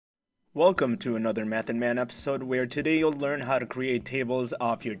Welcome to another Math and Man episode where today you'll learn how to create tables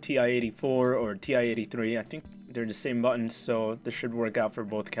off your TI-84 or TI-83. I think they're the same buttons, so this should work out for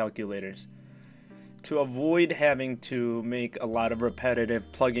both calculators. To avoid having to make a lot of repetitive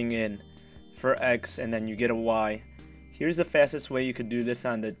plugging in for X and then you get a Y, here's the fastest way you could do this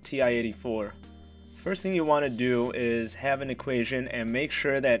on the TI-84. First thing you want to do is have an equation and make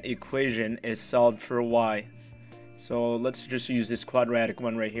sure that equation is solved for Y. So let's just use this quadratic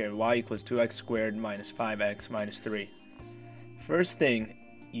one right here. Y equals 2x squared minus 5x minus 3. First thing,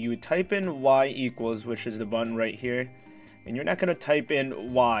 you type in y equals, which is the button right here, and you're not going to type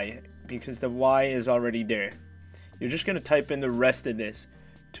in y because the y is already there. You're just going to type in the rest of this,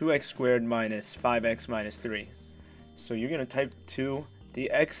 2x squared minus 5x minus 3. So you're going to type 2.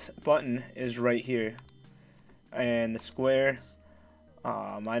 The x button is right here, and the square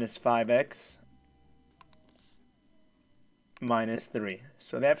minus 5x minus 3.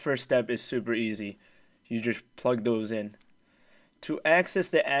 So that first step is super easy. You just plug those in. To access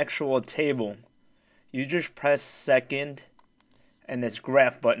the actual table, you just press second and this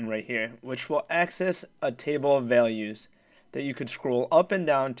graph button right here, which will access a table of values that you could scroll up and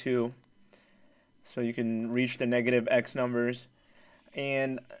down to so you can reach the negative x numbers.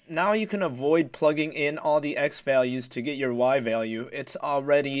 And now you can avoid plugging in all the x values to get your y value. It's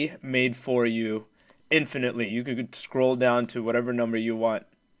already made for you infinitely. You could scroll down to whatever number you want.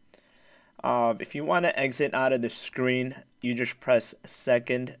 If you want to exit out of the screen, you just press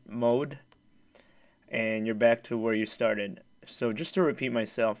second mode and you're back to where you started. So just to repeat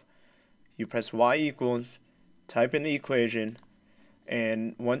myself, you press y equals, type in the equation,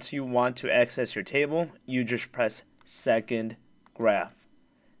 and once you want to access your table, you just press second graph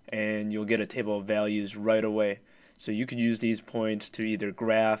and you'll get a table of values right away. So you could use these points to either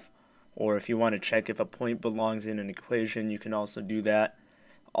graph, or if you want to check if a point belongs in an equation, you can also do that.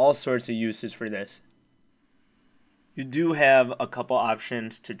 All sorts of uses for this. You do have a couple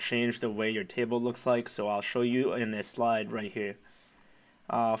options to change the way your table looks like, so I'll show you in this slide right here.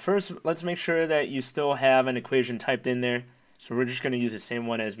 First, let's make sure that you still have an equation typed in there. So we're just going to use the same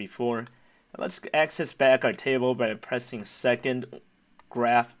one as before. Let's access back our table by pressing second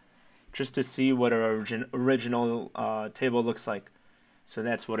graph just to see what our original table looks like. So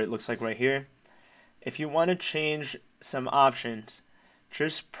that's what it looks like right here. If you want to change some options,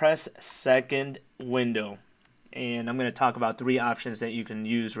 just press second window. And I'm going to talk about 3 options that you can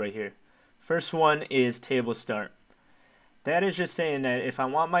use right here. First one is table start. That is just saying that if I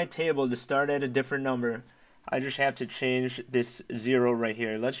want my table to start at a different number, I just have to change this 0 right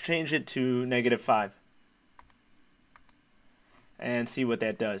here. Let's change it to -5 and see what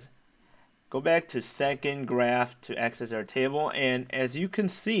that does. Go back to second graph to access our table, and as you can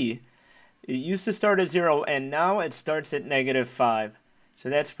see, it used to start at 0 and now it starts at -5. So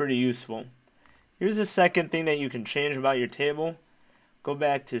that's pretty useful. Here's the second thing that you can change about your table. Go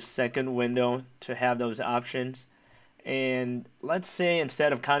back to second window to have those options, and let's say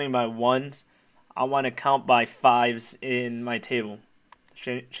instead of counting by ones, I want to count by 5s in my table.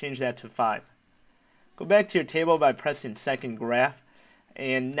 Change that to 5. Go back to your table by pressing second graph,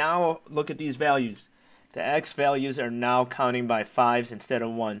 and now look at these values. The x values are now counting by 5s instead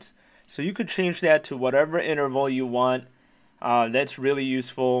of 1s. So you could change that to whatever interval you want. That's really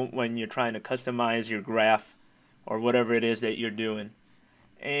useful when you're trying to customize your graph or whatever it is that you're doing.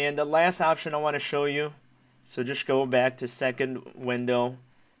 And the last option I want to show you, so just go back to second window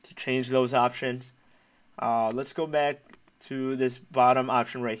to change those options. Let's go back to this bottom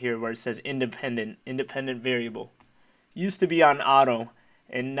option right here where it says independent variable. Used to be on auto,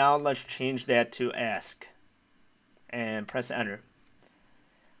 and now let's change that to ask and press enter.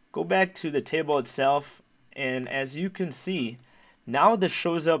 Go back to the table itself, and as you can see, now this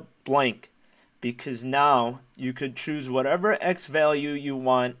shows up blank because now you could choose whatever x value you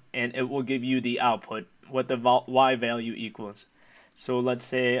want and it will give you the output, what the y value equals. So let's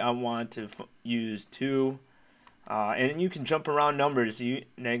say I want to use 2, and you can jump around numbers,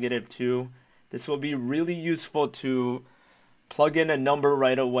 -2. This will be really useful to plug in a number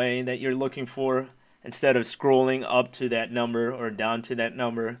right away that you're looking for instead of scrolling up to that number or down to that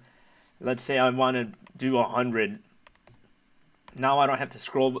number. Let's say I want to do 100. Now I don't have to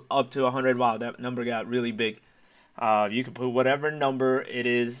scroll up to 100. Wow, that number got really big. You can put whatever number it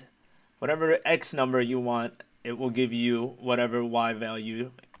is, whatever x number you want, it will give you whatever y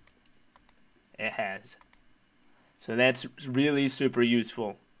value it has. So that's really super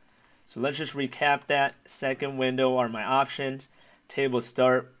useful. So let's just recap that. Second window are my options. Table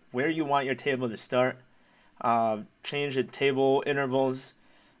start, where you want your table to start. Change the table intervals,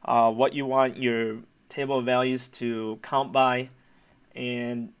 what you want your table of values to count by,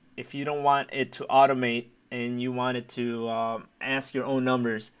 and if you don't want it to automate and you want it to ask your own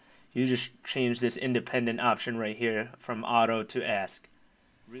numbers, you just change this independent option right here from auto to ask.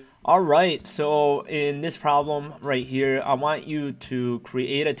 Alright, so in this problem right here, I want you to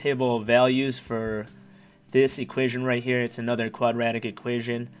create a table of values for this equation right here. It's another quadratic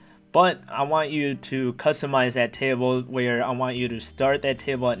equation, but I want you to customize that table where I want you to start that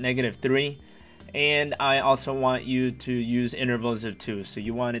table at -3, and I also want you to use intervals of 2, so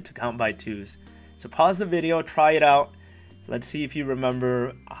you want it to count by 2s. So pause the video, try it out. Let's see if you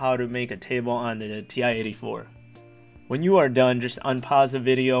remember how to make a table on the TI-84. When you are done, just unpause the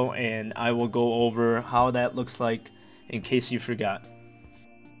video and I will go over how that looks like in case you forgot.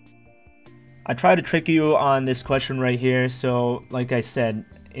 I try to trick you on this question right here. So like I said,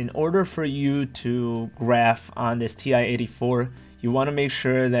 in order for you to graph on this TI-84, you want to make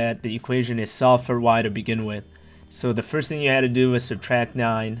sure that the equation is solved for y to begin with. So the first thing you had to do was subtract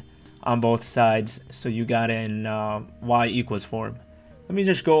 9 on both sides, so you got it in y equals form. Let me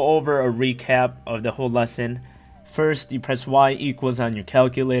just go over a recap of the whole lesson. First, you press y equals on your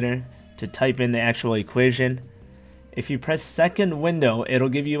calculator to type in the actual equation. If you press second window, it'll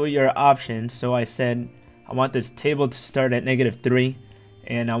give you your options. So I said I want this table to start at -3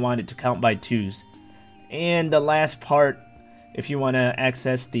 and I want it to count by 2s. And the last part, if you want to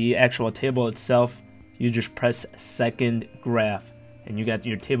access the actual table itself, you just press second graph and you got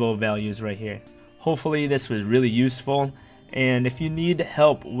your table of values right here. Hopefully this was really useful, and if you need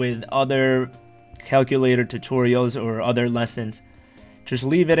help with other calculator tutorials or other lessons, just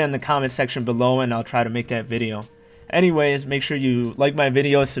leave it in the comment section below and I'll try to make that video. Anyways, make sure you like my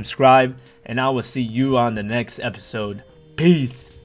video, subscribe, and I will see you on the next episode. Peace!